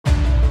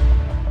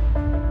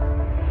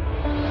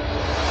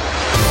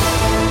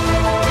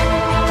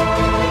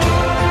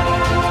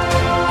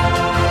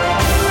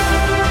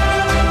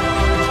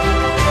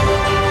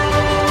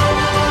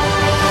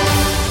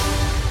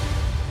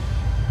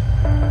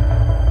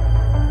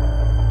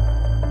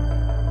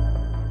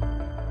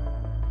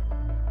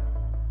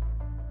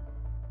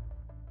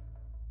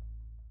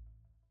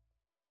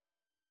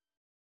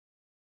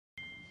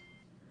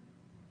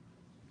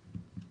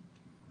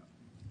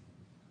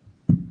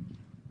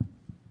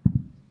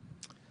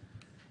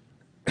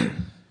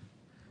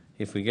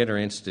if we get our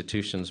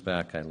institutions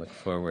back, I look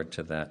forward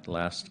to that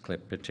last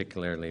clip,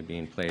 particularly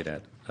being played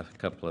at a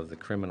couple of the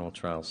criminal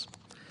trials.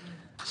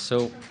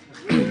 So,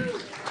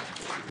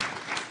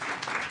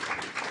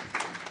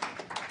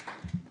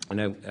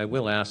 and I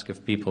will ask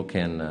if people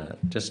can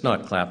just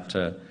not clap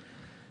to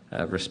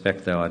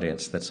respect the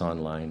audience that's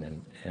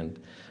online. And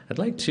I'd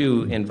like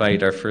to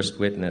invite our first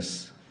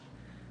witness,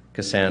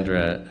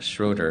 Cassandra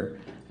Schroeder.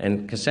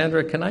 And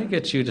Cassandra, can I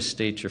get you to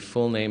state your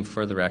full name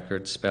for the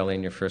record,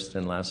 spelling your first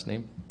and last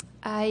name?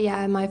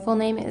 Yeah, my full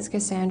name is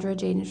Cassandra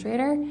Jaden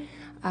Schroeder.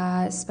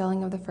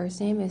 Spelling of the first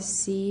name is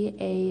Cassandra,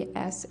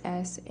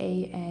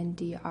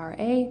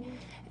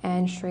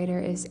 and Schroeder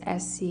is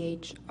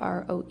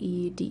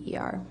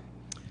Schroeder.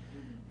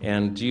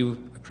 And do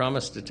you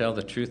promise to tell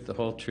the truth, the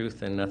whole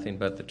truth, and nothing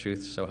but the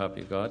truth, so help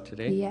you God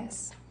today?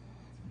 Yes.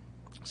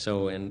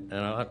 So, and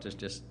I'll have to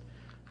just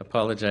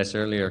apologize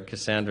earlier.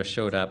 Cassandra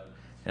showed up,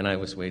 and I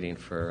was waiting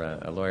for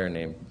a lawyer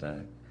named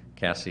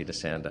Cassie to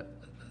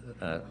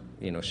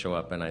show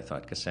up, and I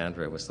thought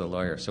Cassandra was the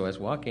lawyer. So I was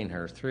walking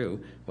her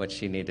through what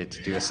she needed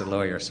to do as a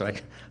lawyer. So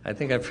I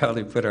think I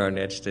probably put her on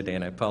edge today,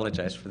 and I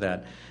apologize for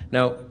that.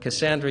 Now,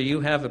 Cassandra, you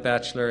have a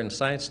Bachelor in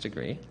Science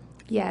degree.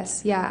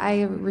 Yes, yeah,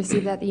 I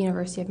received that at the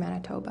University of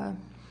Manitoba.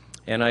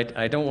 And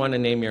I don't want to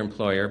name your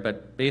employer,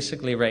 but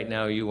basically right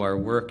now you are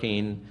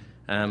working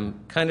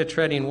kind of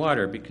treading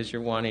water because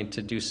you're wanting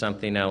to do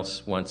something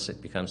else once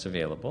it becomes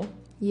available.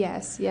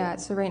 Yes, yeah.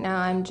 So right now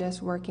I'm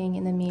just working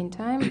in the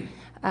meantime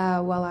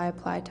while I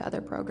apply to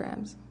other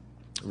programs.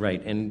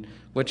 Right, and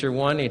what you're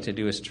wanting to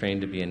do is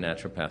train to be a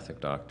naturopathic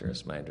doctor,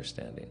 is my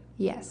understanding.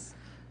 Yes.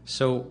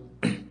 So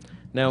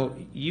now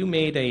you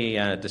made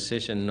a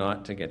decision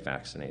not to get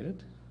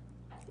vaccinated.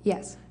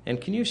 Yes. And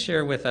can you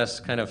share with us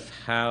kind of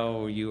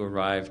how you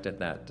arrived at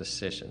that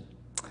decision?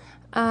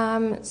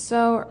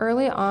 So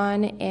early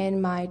on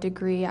in my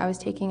degree, I was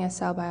taking a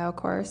cell bio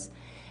course.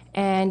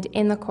 And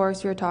in the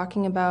course, we were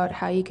talking about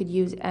how you could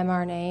use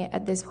mRNA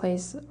at this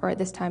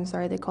time,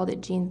 they called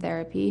it gene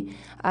therapy,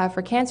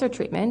 for cancer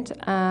treatment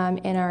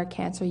in our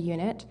cancer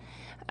unit.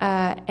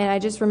 And I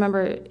just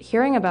remember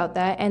hearing about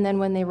that. And then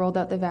when they rolled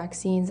out the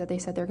vaccines, that they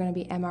said they're going to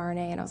be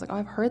mRNA. And I was like, oh,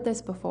 I've heard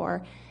this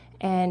before.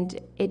 And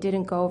it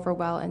didn't go over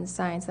well in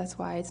science. That's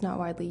why it's not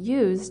widely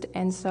used.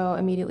 And so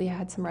immediately I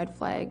had some red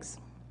flags.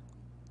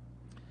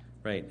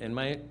 Right. And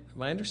my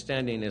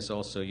understanding is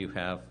also you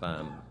have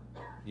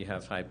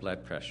high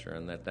blood pressure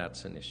and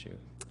that's an issue.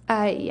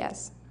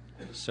 Yes.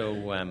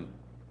 So,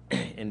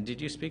 and did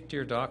you speak to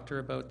your doctor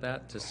about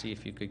that to see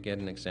if you could get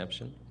an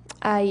exemption?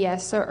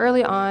 Yes. So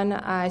early on,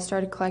 I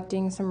started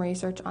collecting some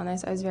research on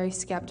this. I was very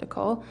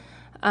skeptical.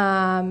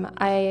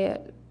 I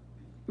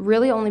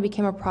really only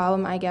became a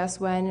problem, I guess,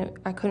 when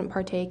I couldn't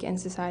partake in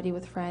society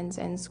with friends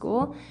in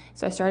school.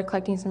 So I started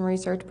collecting some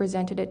research,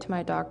 presented it to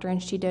my doctor,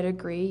 and she did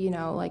agree,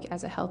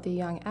 as a healthy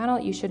young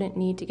adult, you shouldn't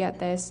need to get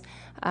this,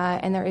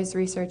 and there is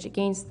research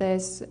against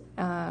this,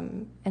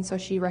 and so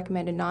she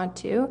recommended not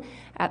to.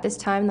 At this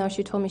time, though,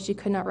 she told me she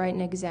could not write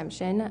an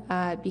exemption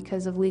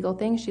because of legal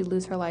things. She'd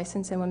lose her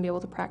license and wouldn't be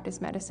able to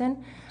practice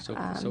medicine. So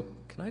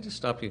can I just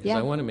stop you? Because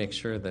I want to make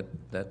sure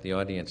that the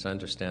audience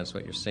understands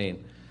what you're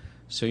saying.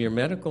 So your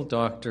medical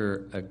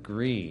doctor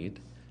agreed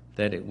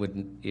that it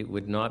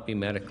would not be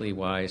medically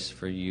wise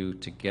for you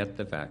to get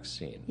the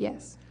vaccine.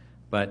 Yes.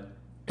 But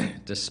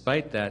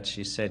despite that,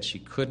 she said she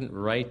couldn't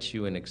write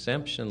you an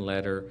exemption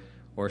letter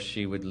or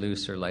she would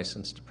lose her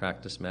license to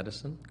practice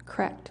medicine?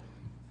 Correct.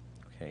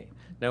 Okay.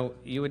 Now,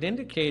 you had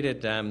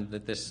indicated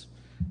that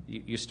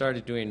you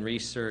started doing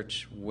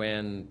research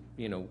when,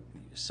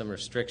 some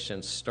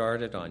restrictions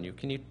started on you.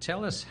 Can you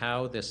tell us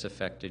how this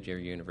affected your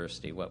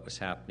university, what was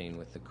happening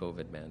with the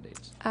COVID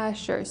mandates?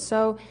 Sure.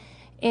 So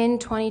in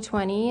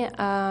 2020,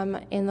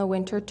 in the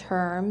winter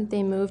term,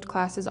 they moved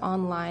classes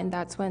online.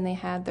 That's when they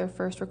had their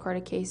first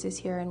recorded cases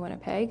here in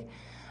Winnipeg.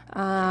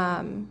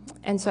 And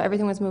so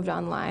everything was moved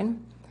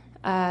online.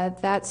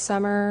 That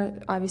summer,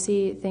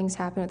 obviously, things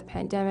happened with the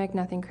pandemic,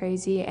 nothing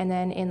crazy. And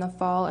then in the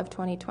fall of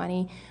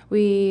 2020,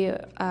 we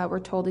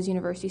were told as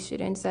university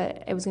students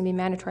that it was going to be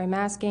mandatory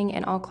masking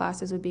and all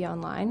classes would be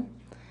online.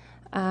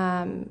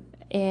 That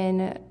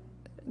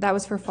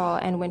was for fall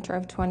and winter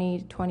of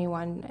 2020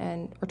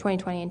 and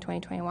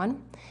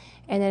 2021.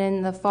 And then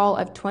in the fall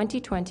of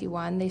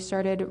 2021, they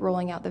started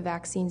rolling out the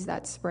vaccines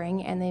that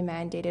spring, and they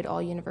mandated all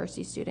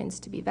university students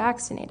to be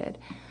vaccinated.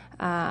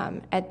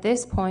 At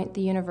this point,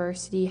 the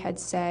university had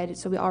said,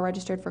 so we all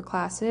registered for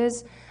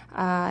classes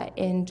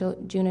in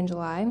June and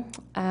July,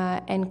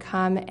 and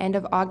come end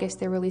of August,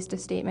 they released a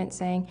statement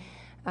saying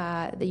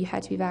that you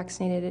had to be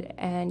vaccinated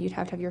and you'd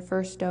have to have your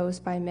first dose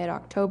by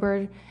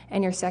mid-October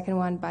and your second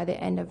one by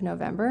the end of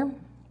November.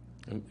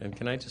 And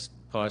can I just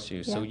pause you?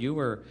 Yeah. So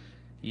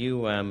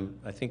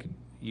I think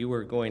you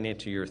were going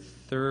into your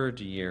third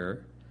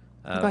year.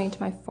 Going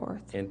into my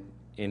fourth. In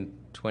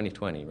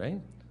 2020,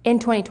 right? In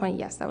 2020,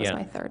 yes, that was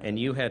my third. And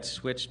you had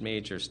switched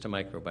majors to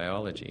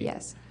microbiology.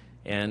 Yes.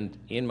 And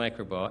in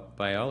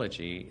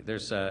microbiology,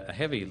 there's a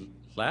heavy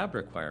lab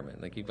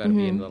requirement. Like you've got to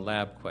be in the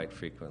lab quite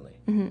frequently.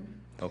 Mm-hmm.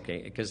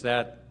 Okay, because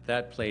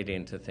that played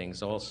into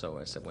things also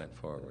as it went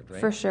forward, right?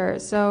 For sure.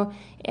 So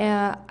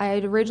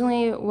I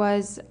originally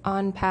was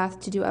on path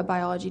to do a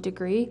biology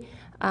degree.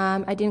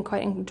 I didn't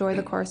quite enjoy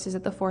the courses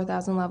at the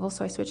 4,000 level,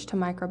 so I switched to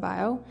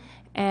microbio.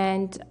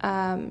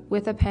 And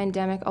with the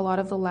pandemic, a lot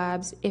of the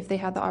labs, if they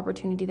had the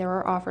opportunity, they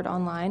were offered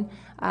online,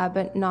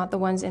 but not the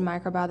ones in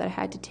microbio that I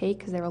had to take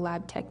because they were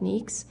lab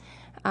techniques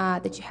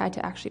that you had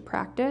to actually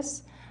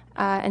practice.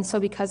 And so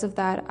because of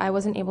that, I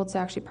wasn't able to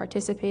actually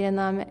participate in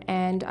them,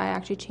 and I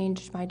actually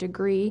changed my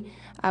degree,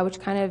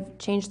 which kind of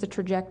changed the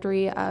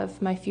trajectory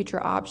of my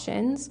future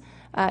options,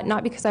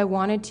 not because I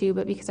wanted to,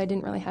 but because I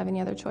didn't really have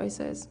any other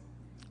choices.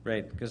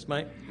 Right, because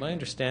my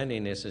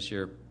understanding is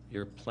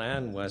your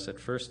plan was at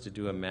first to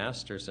do a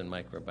master's in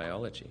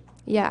microbiology.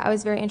 Yeah, I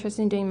was very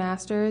interested in doing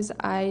masters.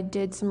 I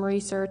did some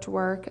research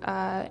work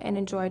and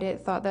enjoyed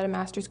it, thought that a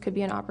master's could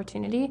be an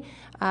opportunity,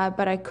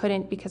 but I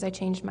couldn't because I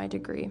changed my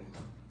degree.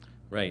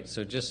 Right,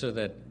 so just so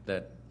that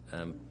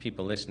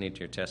people listening to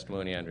your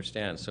testimony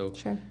understand, so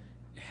Sure.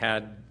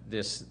 had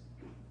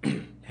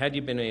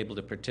you been able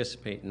to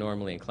participate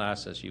normally in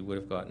classes, you would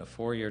have gotten a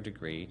 4-year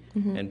degree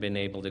and been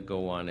able to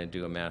go on and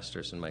do a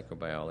master's in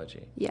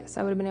microbiology. Yes,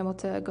 I would have been able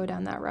to go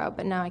down that route,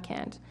 but now I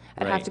can't.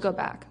 I'd have Right. to go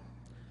back.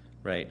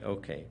 Right,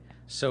 okay.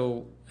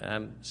 So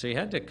so you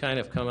had to kind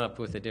of come up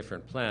with a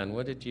different plan.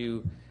 What did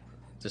you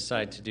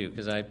decide to do?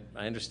 Because I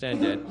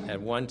understand that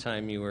at one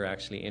time you were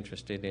actually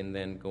interested in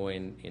then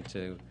going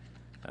into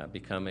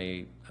become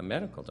a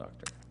medical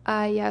doctor.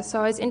 Yeah,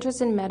 so I was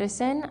interested in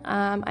medicine.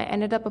 I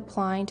ended up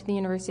applying to the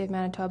University of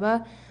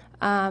Manitoba,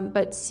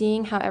 but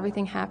seeing how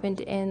everything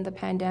happened in the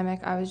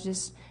pandemic, I was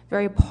just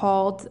very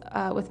appalled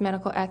with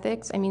medical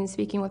ethics. I mean,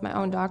 speaking with my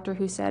own doctor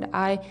who said,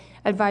 I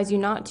advise you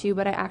not to,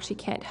 but I actually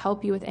can't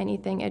help you with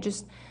anything.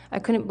 I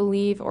couldn't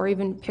believe or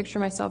even picture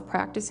myself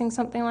practicing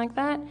something like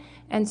that.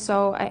 And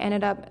so I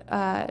ended up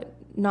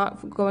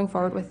not going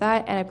forward with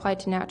that, and I applied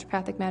to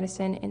naturopathic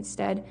medicine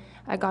instead.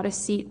 I got a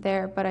seat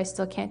there, but I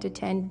still can't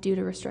attend due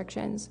to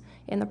restrictions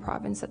in the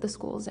province that the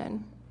school's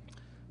in.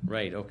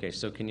 Right, okay.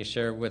 So can you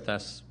share with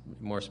us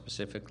more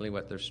specifically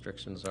what the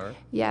restrictions are?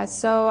 Yeah,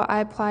 so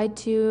I applied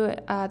to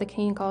the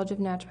Canadian College of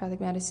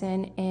Naturopathic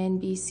Medicine in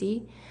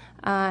BC,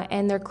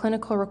 and their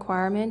clinical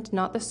requirement,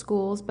 not the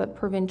schools, but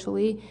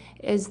provincially,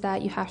 is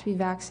that you have to be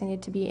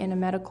vaccinated to be in a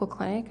medical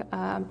clinic,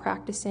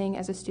 practicing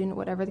as a student,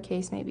 whatever the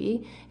case may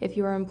be. If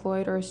you are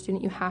employed or a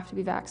student, you have to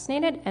be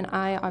vaccinated, and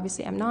I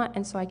obviously am not,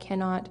 and so I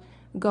cannot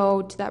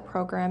go to that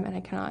program, and I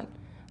cannot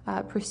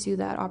pursue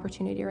that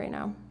opportunity right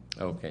now.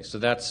 Okay, so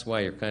that's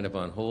why you're kind of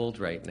on hold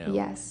right now.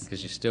 Yes.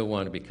 Because you still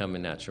want to become a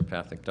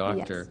naturopathic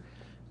doctor. Yes.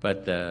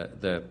 But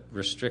the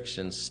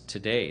restrictions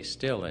today,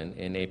 still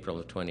in April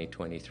of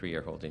 2023,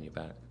 are holding you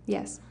back.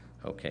 Yes.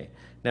 Okay.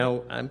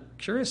 Now, I'm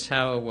curious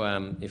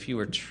how, if you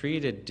were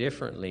treated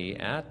differently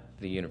at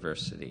the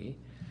university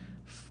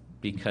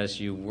because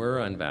you were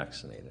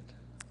unvaccinated.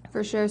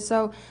 For sure.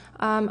 So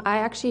I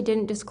actually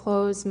didn't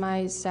disclose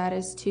my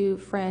status to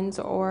friends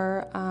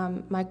or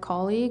my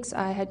colleagues.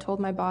 I had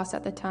told my boss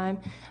at the time,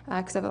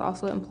 because I was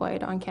also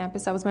employed on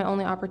campus. That was my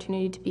only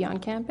opportunity to be on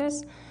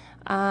campus,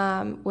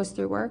 was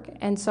through work.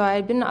 And so I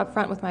had been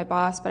upfront with my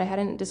boss, but I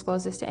hadn't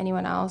disclosed this to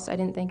anyone else. I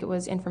didn't think it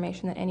was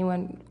information that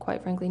anyone,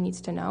 quite frankly, needs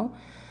to know.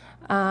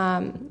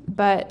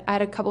 But I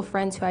had a couple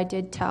friends who I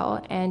did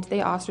tell, and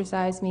they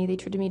ostracized me. They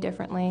treated me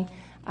differently.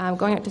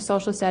 Going out to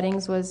social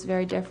settings was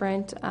very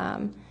different.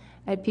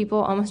 I had people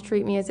almost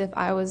treat me as if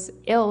I was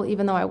ill,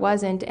 even though I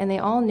wasn't, and they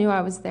all knew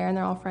I was there, and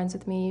they're all friends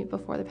with me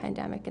before the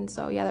pandemic. And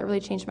so, yeah, that really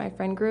changed my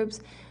friend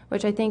groups,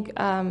 which I think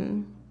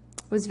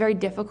was very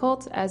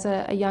difficult. As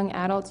a young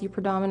adult, you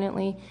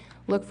predominantly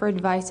look for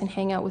advice and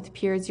hang out with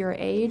peers your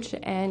age,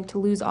 and to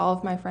lose all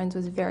of my friends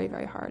was very,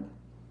 very hard.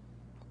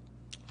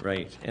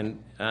 Right. And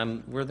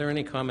were there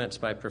any comments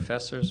by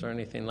professors or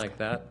anything like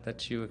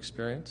that you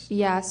experienced?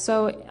 Yeah,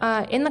 so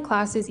in the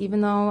classes,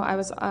 even though I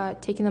was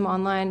taking them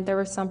online, there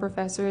were some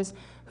professors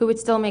who would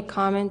still make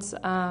comments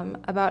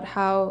about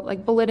how,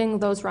 like, belittling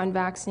those who are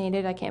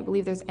unvaccinated. I can't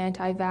believe there's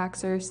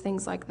anti-vaxxers,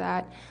 things like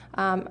that.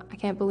 I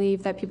can't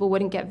believe that people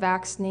wouldn't get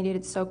vaccinated.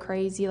 It's so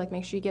crazy. Like,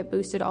 make sure you get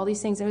boosted, all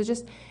these things. And it was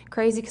just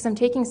crazy because I'm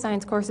taking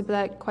science courses, but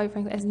that, quite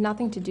frankly, has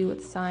nothing to do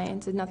with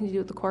science. It had nothing to do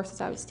with the courses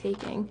I was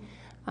taking.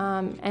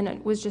 And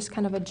it was just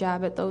kind of a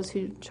jab at those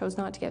who chose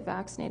not to get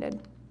vaccinated.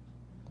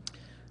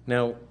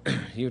 Now,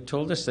 you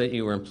told us that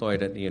you were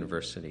employed at the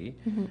university.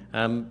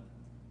 Mm-hmm.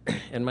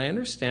 And my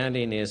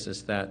understanding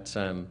is that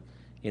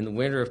in the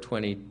winter of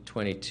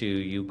 2022,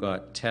 you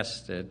got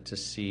tested to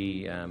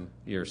see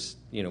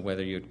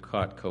whether you'd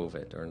caught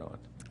COVID or not.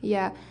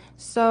 Yeah.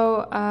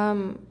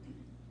 So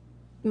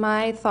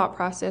my thought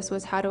process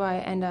was, how do I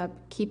end up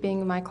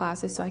keeping my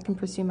classes so I can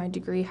pursue my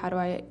degree? How do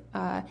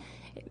I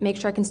make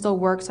sure I can still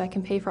work so I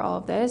can pay for all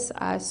of this?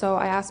 So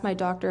I asked my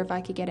doctor if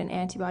I could get an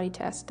antibody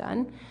test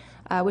done,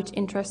 which,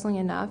 interestingly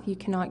enough, you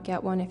cannot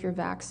get one if you're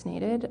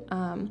vaccinated.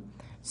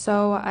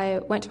 So I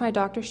went to my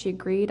doctor. She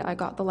agreed. I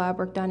got the lab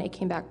work done. It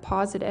came back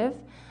positive.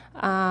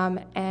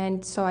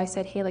 And so I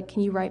said, hey, like,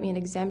 can you write me an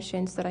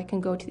exemption so that I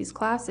can go to these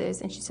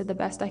classes? And she said, the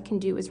best I can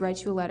do is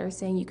write you a letter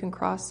saying you can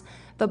cross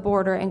the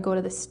border and go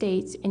to the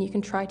States, and you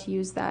can try to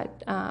use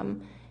that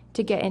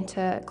to get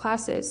into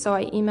classes. So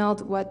I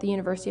emailed what the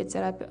university had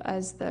set up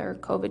as their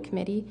COVID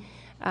committee,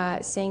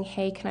 saying,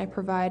 hey, can I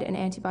provide an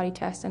antibody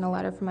test and a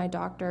letter from my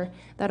doctor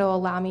that'll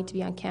allow me to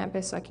be on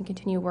campus so I can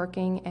continue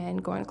working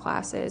and going to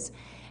classes?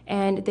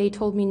 And they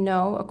told me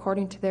no.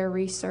 According to their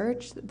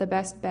research, the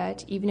best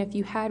bet, even if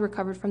you had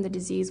recovered from the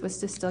disease, was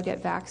to still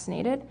get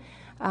vaccinated.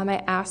 I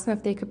asked them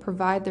if they could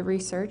provide the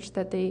research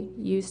that they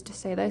used to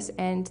say this,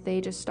 and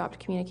they just stopped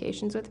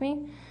communications with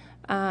me,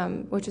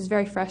 which is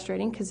very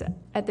frustrating because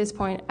at this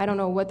point, I don't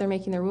know what they're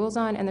making the rules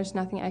on, and there's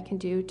nothing I can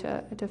do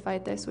to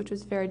fight this, which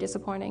was very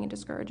disappointing and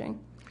discouraging.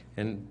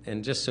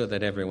 And just so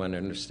that everyone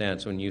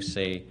understands, when you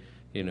say,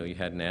 you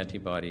had an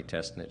antibody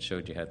test and it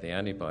showed you had the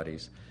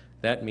antibodies,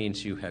 that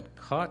means you had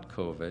caught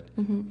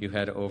COVID, you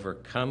had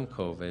overcome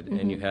COVID,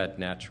 and you had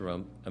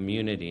natural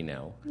immunity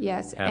now.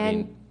 Yes,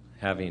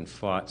 having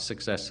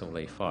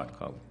successfully fought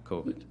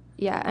COVID.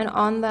 Yeah, and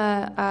on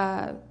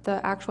the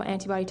actual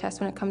antibody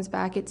test, when it comes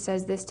back, it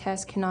says this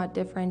test cannot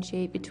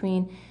differentiate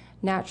between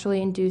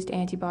naturally induced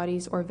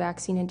antibodies or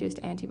vaccine-induced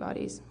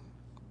antibodies.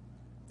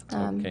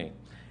 Okay.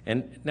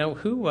 And now,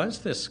 who was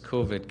this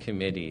COVID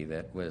committee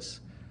that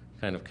was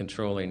kind of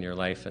controlling your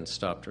life and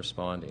stopped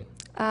responding?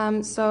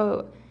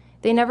 So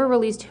they never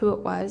released who it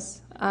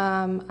was.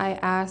 I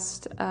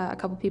asked a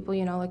couple people,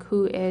 like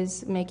who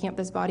is making up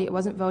this body. It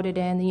wasn't voted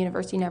in. The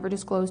university never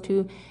disclosed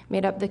who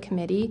made up the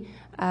committee.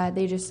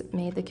 They just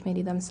made the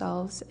committee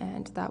themselves,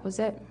 and that was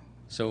it.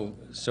 So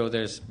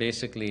there's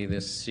basically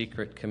this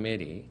secret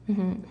committee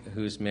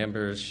whose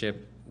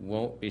membership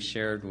won't be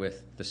shared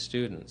with the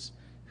students,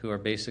 who are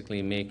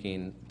basically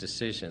making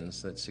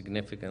decisions that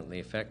significantly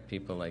affect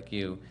people like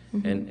you,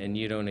 and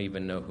you don't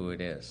even know who it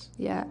is.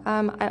 Yeah.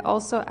 I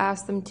also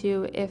asked them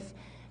too if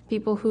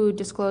people who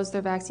disclose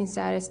their vaccine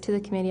status to the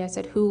committee, I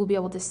said, who will be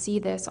able to see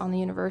this on the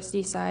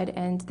university side,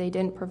 and they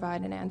didn't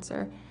provide an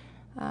answer.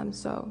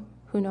 So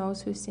who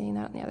knows who's seeing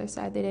that on the other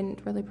side? They didn't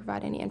really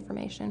provide any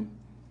information.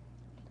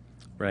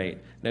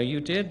 Right. Now you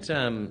did,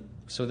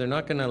 so they're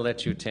not going to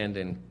let you attend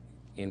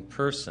in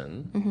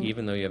person,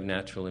 even though you have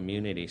natural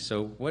immunity.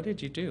 So what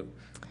did you do?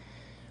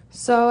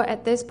 So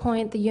at this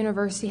point, the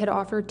university had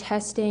offered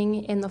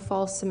testing in the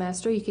fall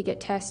semester. You could get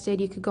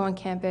tested, you could go on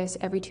campus.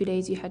 Every 2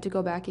 days you had to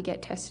go back and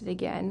get tested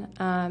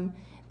again.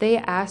 They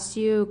asked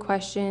you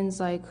questions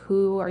like,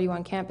 who are you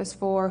on campus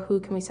for? Who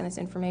can we send this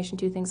information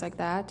to? Things like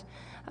that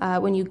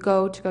when you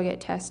go get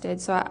tested.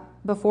 So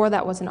before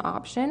that was an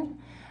option.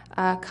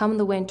 Come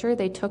the winter,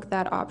 they took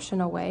that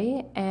option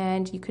away,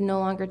 and you could no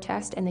longer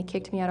test, and they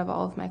kicked me out of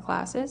all of my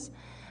classes.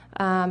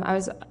 I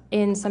was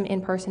in some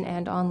in-person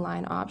and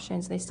online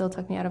options. They still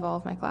took me out of all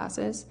of my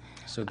classes.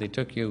 So they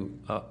took you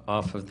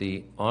off of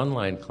the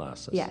online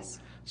classes? Yes.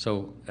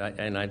 So,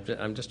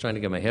 I'm just trying to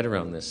get my head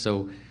around this.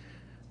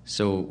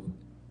 So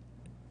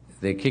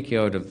they kick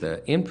you out of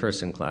the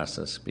in-person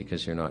classes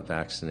because you're not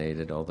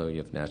vaccinated, although you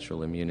have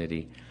natural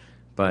immunity,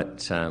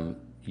 but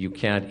you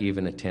can't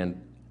even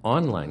attend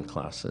online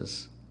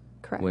classes.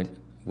 Correct.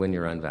 When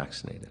you're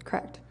unvaccinated.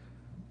 Correct.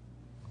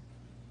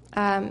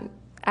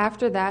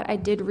 After that, I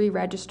did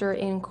re-register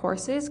in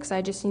courses because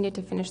I just needed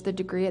to finish the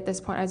degree. At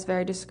this point, I was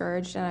very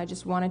discouraged, and I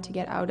just wanted to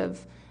get out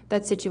of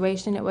that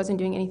situation. It wasn't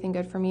doing anything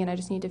good for me, and I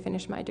just needed to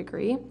finish my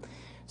degree.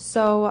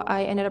 So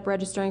I ended up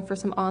registering for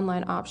some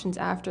online options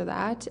after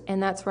that,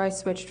 and that's where I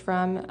switched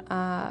from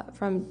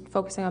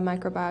focusing on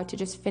microbiome to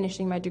just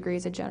finishing my degree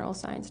as a general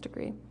science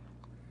degree.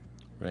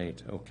 Right,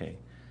 okay.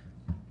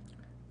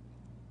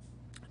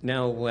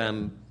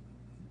 Now,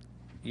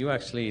 you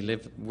actually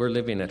were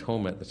living at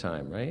home at the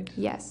time, right?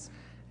 Yes.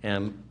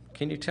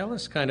 Can you tell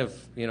us kind of,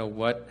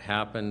 what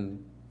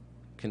happened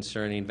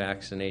concerning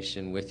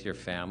vaccination with your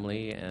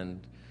family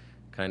and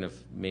kind of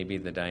maybe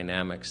the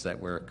dynamics that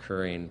were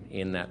occurring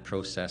in that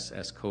process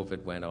as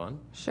COVID went on?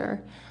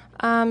 Sure.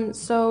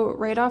 So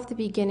right off the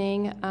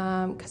beginning,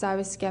 because I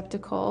was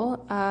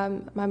skeptical,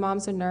 my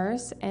mom's a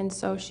nurse, and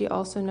so she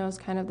also knows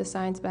kind of the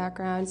science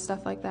background,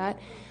 stuff like that.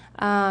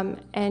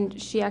 And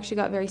she actually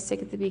got very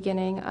sick at the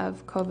beginning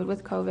of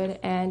COVID,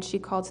 and she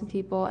called some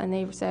people, and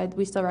they said,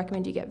 we still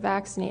recommend you get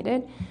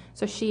vaccinated.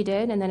 So she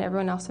did, and then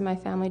everyone else in my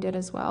family did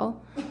as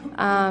well.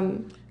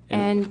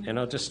 And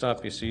I'll just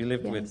stop you. So you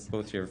lived Yes. with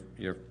both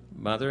your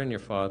mother and your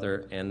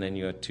father, and then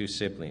you had two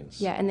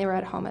siblings. Yeah, and they were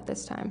at home at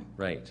this time.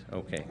 Right,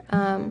 okay.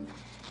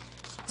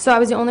 So I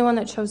was the only one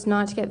that chose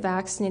not to get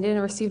vaccinated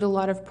and received a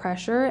lot of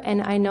pressure.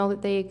 And I know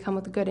that they come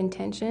with good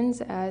intentions,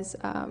 as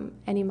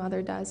any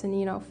mother does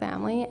in,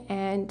 family.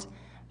 And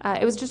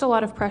it was just a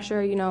lot of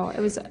pressure. It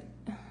was,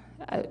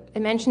 I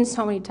mentioned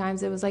so many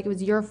times, it was like it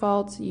was your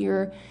fault.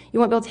 You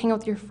won't be able to hang out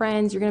with your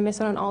friends. You're going to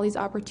miss out on all these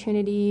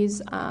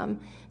opportunities,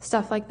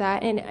 stuff like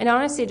that. And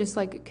honestly, it just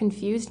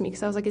confused me,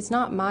 because I was like, it's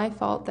not my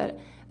fault that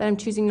I'm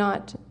choosing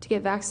not to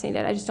get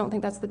vaccinated. I just don't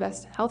think that's the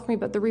best health for me.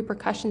 But the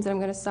repercussions that I'm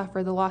going to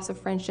suffer, the loss of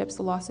friendships,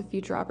 the loss of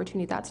future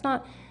opportunity, that's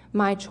not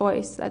my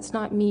choice. That's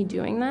not me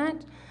doing that.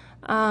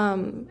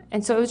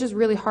 And so it was just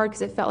really hard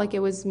because it felt like it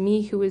was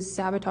me who was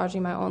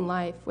sabotaging my own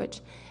life,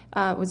 which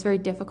was very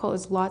difficult. It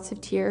was lots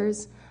of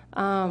tears.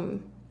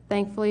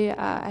 Thankfully,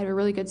 I had a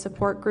really good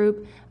support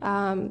group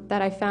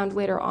that I found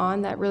later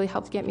on that really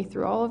helped get me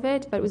through all of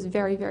it, but it was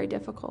very, very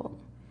difficult.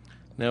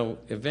 Now,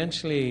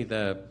 eventually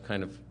the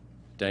kind of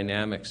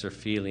dynamics or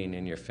feeling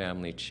in your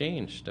family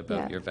changed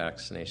about your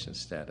vaccination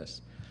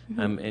status.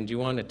 And do you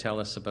want to tell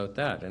us about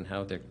that and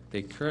how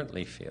they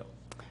currently feel?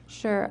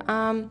 Sure.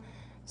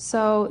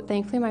 So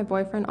thankfully, my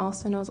boyfriend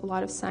also knows a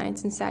lot of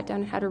science and sat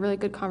down and had a really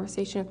good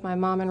conversation with my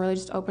mom and really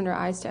just opened her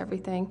eyes to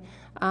everything.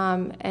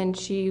 And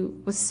she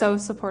was so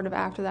supportive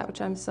after that,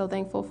 which I'm so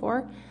thankful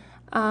for.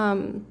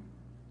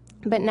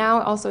 But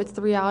now also it's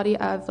the reality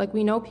of, like,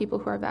 we know people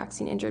who are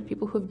vaccine injured,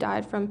 people who have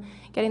died from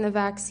getting the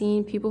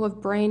vaccine, people who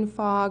have brain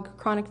fog,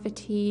 chronic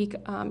fatigue,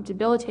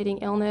 debilitating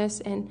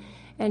illness, and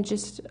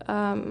just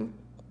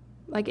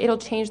like, it'll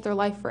change their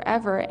life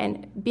forever.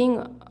 And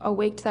being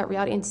awake to that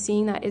reality and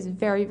seeing that is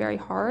very, very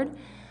hard.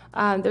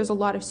 There's a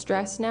lot of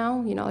stress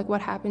now, you know, like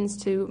what happens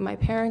to my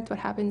parents, what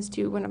happens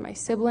to one of my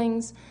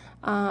siblings,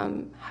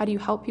 how do you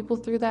help people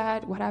through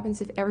that, what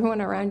happens if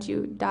everyone around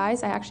you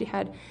dies. I actually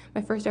had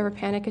my first ever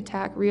panic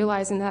attack,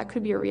 realizing that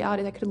could be a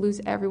reality, that I could lose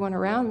everyone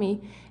around me,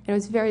 and it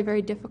was very,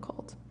 very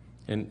difficult.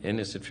 And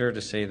is it fair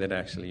to say that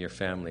actually your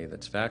family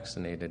that's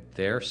vaccinated,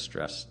 they're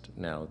stressed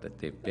now that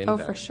they've been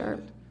vaccinated? For sure,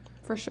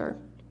 for sure.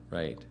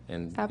 Right.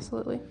 And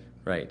absolutely.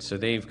 Right. So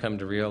they've come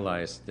to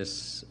realize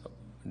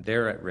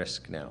they're at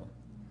risk now.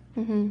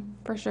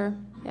 For sure.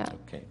 Yeah.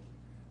 Okay.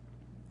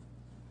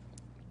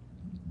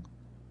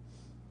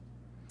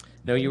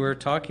 Now, you were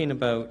talking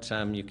about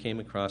you came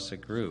across a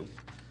group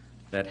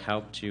that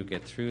helped you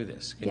get through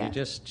this. Can you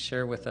just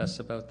share with us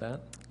about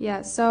that?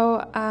 Yeah.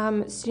 So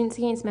Students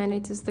Against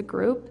Mandates is the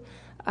group.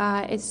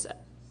 It's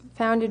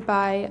founded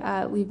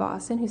by Lee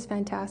Vossen, who's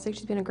fantastic.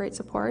 She's been a great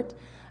support.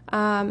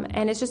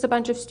 And it's just a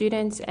bunch of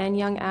students and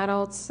young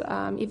adults,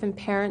 even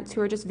parents,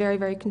 who are just very,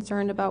 very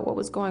concerned about what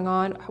was going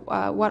on,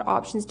 what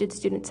options did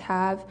students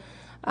have,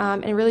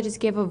 and really just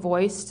give a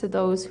voice to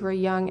those who are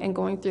young and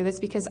going through this,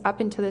 because up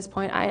until this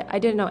point, I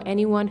didn't know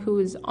anyone who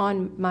was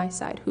on my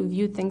side, who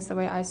viewed things the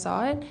way I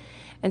saw it.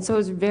 And so it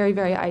was very,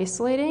 very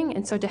isolating.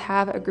 And so to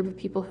have a group of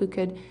people who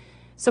could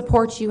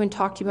support you and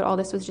talk to you about all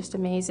this was just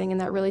amazing, and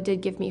that really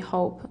did give me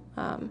hope.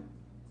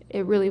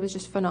 It really was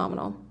just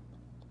phenomenal.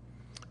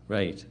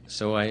 Right.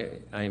 So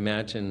I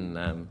imagine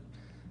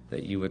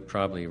that you would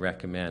probably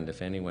recommend,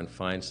 if anyone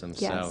finds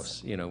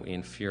themselves, you know,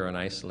 in fear and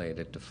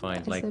isolated, to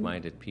find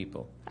like-minded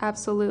people.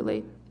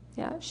 Absolutely.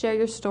 Yeah. Share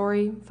your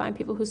story. Find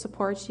people who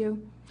support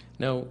you.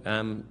 Now,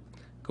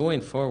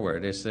 going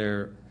forward, is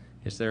there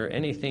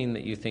anything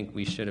that you think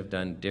we should have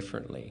done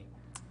differently?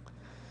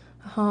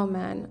 Oh,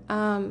 man.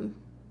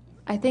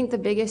 I think the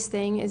biggest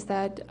thing is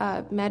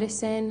that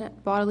medicine,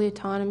 bodily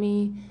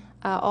autonomy,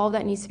 all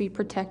that needs to be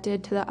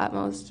protected to the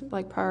utmost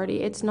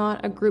priority. It's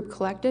not a group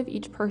collective.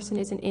 Each person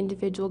is an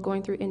individual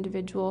going through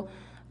individual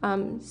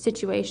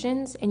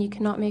situations, and you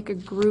cannot make a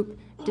group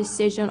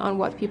decision on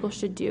what people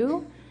should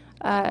do,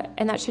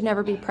 and that should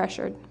never be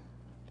pressured.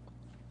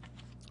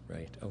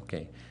 Right,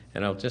 okay.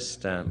 And I'll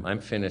just, I'm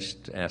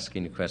finished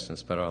asking you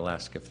questions, but I'll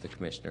ask if the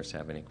commissioners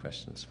have any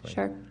questions for you.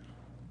 Sure.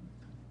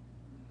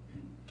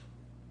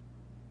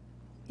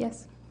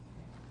 Yes.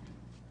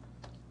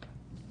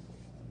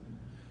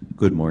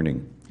 Good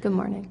morning. Good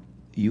morning.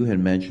 You had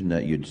mentioned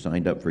that you'd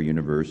signed up for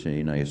university,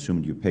 and I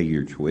assumed you pay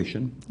your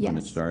tuition when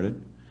it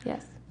started?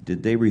 Yes.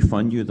 Did they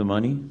refund you the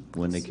money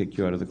when they kicked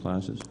you out of the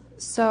classes?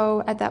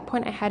 So at that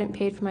point, I hadn't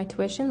paid for my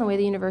tuition. The way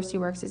the university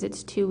works is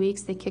it's 2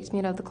 weeks. They kicked me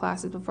out of the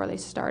classes before they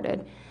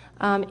started.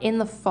 In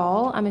the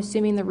fall, I'm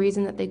assuming the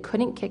reason that they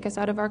couldn't kick us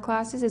out of our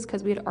classes is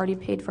because we had already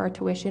paid for our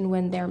tuition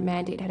when their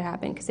mandate had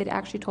happened, because they'd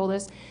actually told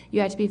us you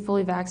had to be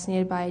fully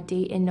vaccinated by a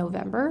date in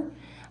November.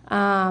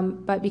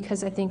 But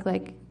because I think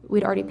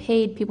we'd already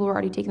paid, people were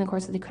already taking the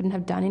course, so they couldn't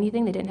have done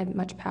anything. They didn't have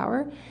much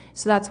power.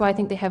 So that's why I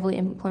think they heavily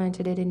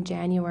implemented it in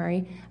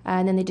January,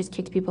 and then they just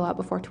kicked people out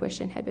before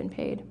tuition had been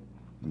paid.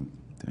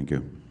 Thank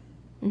you.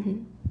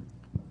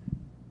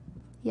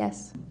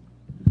 Yes.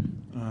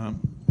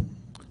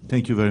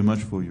 Thank you very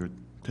much for your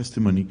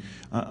testimony.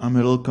 I'm a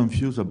little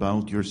confused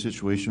about your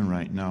situation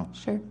right now.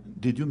 Sure.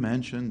 Did you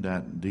mention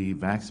that the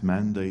vax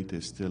mandate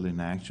is still in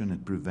action?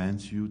 It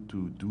prevents you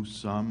to do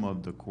some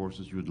of the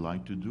courses you'd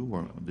like to do,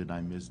 or did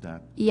I miss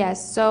that?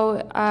 Yes.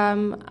 So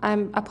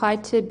I'm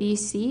applied to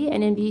BC,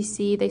 and in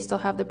BC they still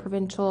have the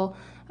provincial,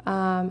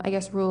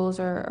 rules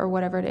or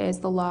whatever it is,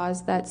 the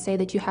laws that say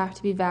that you have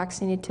to be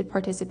vaccinated to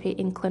participate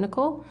in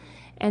clinical.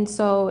 And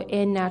so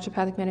in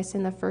naturopathic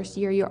medicine, the first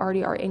year you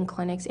already are in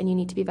clinics and you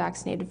need to be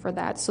vaccinated for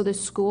that. So the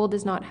school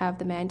does not have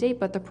the mandate,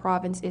 but the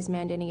province is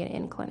mandating it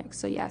in clinics.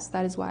 So yes,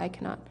 that is why I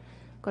cannot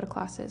go to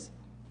classes.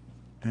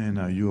 And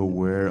are you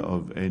aware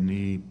of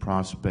any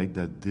prospect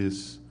that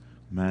this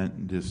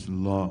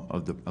law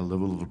of a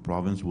level of the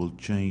province will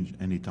change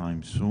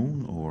anytime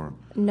soon, or?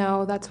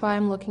 No, that's why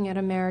I'm looking at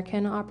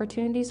American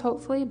opportunities,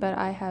 hopefully, but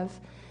I have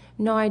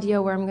no idea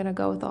where I'm going to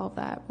go with all of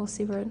that. We'll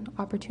see where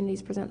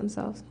opportunities present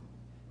themselves.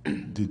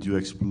 Did you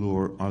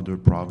explore other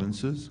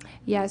provinces?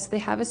 Yes, they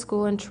have a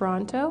school in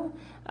Toronto.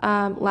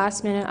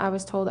 Last minute, I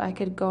was told I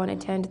could go and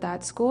attend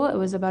that school. It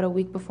was about a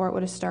week before it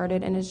would have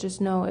started, and it's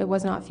just it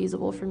was not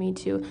feasible for me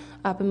to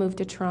up and move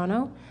to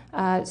Toronto.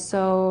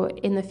 So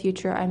in the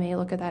future, I may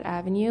look at that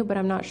avenue, but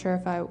I'm not sure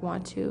if I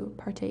want to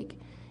partake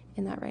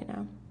in that right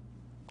now.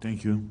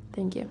 Thank you.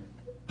 Thank you.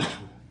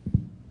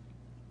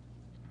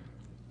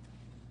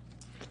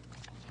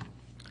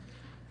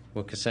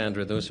 Well,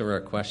 Cassandra, those are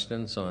our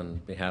questions on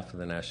behalf of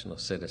the National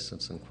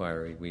Citizens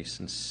Inquiry. We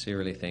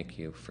sincerely thank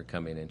you for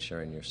coming and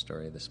sharing your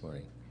story this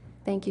morning.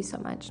 Thank you so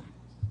much.